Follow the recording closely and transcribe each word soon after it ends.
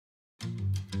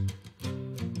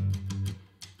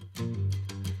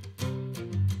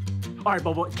All right,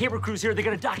 Bobo, camera crew's here. They're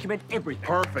gonna document everything.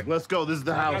 Perfect. Let's go. This is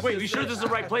the house. Wait, you sure this is the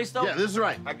right place, though? Yeah, this is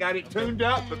right. I got it tuned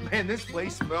up, but man, this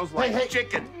place smells like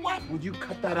chicken. What? Would you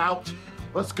cut that out?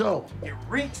 Let's go. It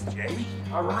reeks, Jay.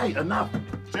 All right, enough.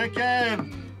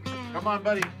 Chicken. Come on,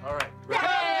 buddy. All right.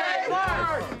 Hey,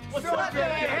 Mark! What's up, What the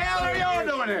hell are y'all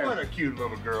doing here? What a cute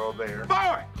little girl there.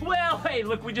 Boy! Well, hey,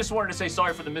 look, we just wanted to say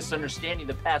sorry for the misunderstanding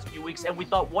the past few weeks, and we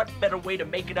thought what better way to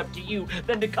make it up to you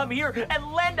than to come here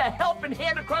and lend a helping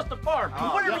hand across the farm.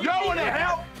 Whatever you y'all need wanna to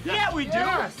help? Yeah, we do.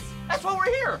 Yes. That's why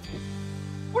we're here.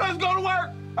 Well, let's go to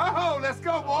work. Oh, let's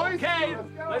go, boys. Okay,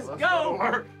 let's go.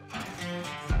 Work.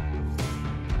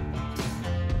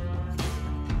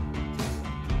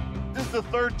 This is the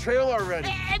third trailer already.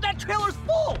 And that trailer's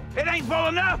full. It ain't full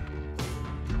enough.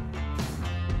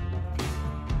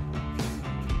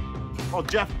 Oh,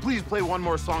 Jeff, please play one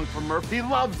more song for Murph. He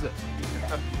loves it.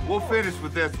 We'll finish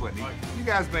with this one. You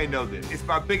guys may know this. It's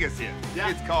my biggest hit. Yeah.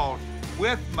 It's called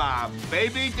With My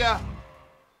Baby Dutt.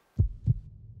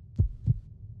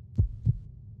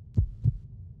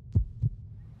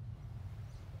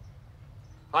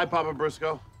 Hi, Papa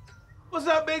Briscoe. What's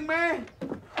up, big man?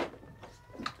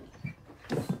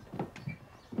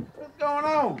 What's going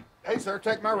on? Hey, sir,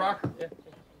 take my rocker.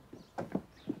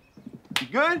 You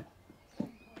good?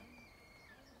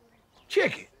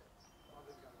 Chicken.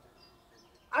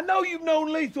 I know you've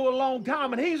known Lethal a long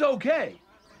time, and he's okay.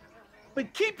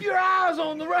 But keep your eyes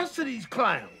on the rest of these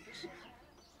clowns.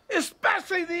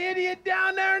 Especially the idiot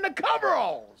down there in the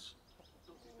coveralls.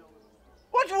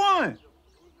 Which one?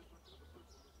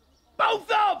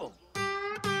 Both of them.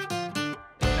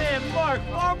 Man, Mark,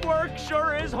 our work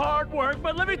sure is hard work,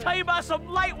 but let me tell you about some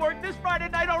light work this Friday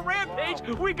night on Rampage.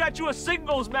 We got you a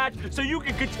singles match so you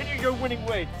can continue your winning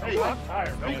ways. Hey,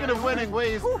 speaking of winning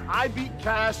ways, I beat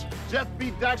Cash, Jeff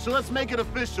beat Dax, so let's make it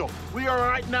official. We are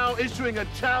right now issuing a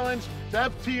challenge to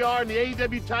FTR and the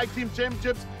AEW Tag Team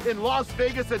Championships in Las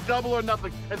Vegas at Double or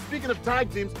Nothing. And speaking of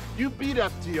tag teams, you beat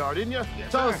FTR, didn't you?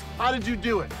 Yes, Tell sir. us, how did you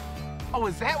do it? Oh,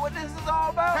 is that what this is all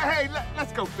about? Hey,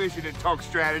 let's go fishing and talk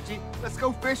strategy. Let's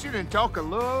go fishing and talk a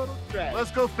little strategy.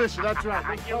 Let's go fishing, that's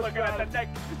right. You're looking at the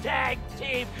next tag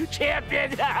team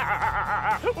champion.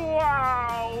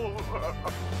 Wow.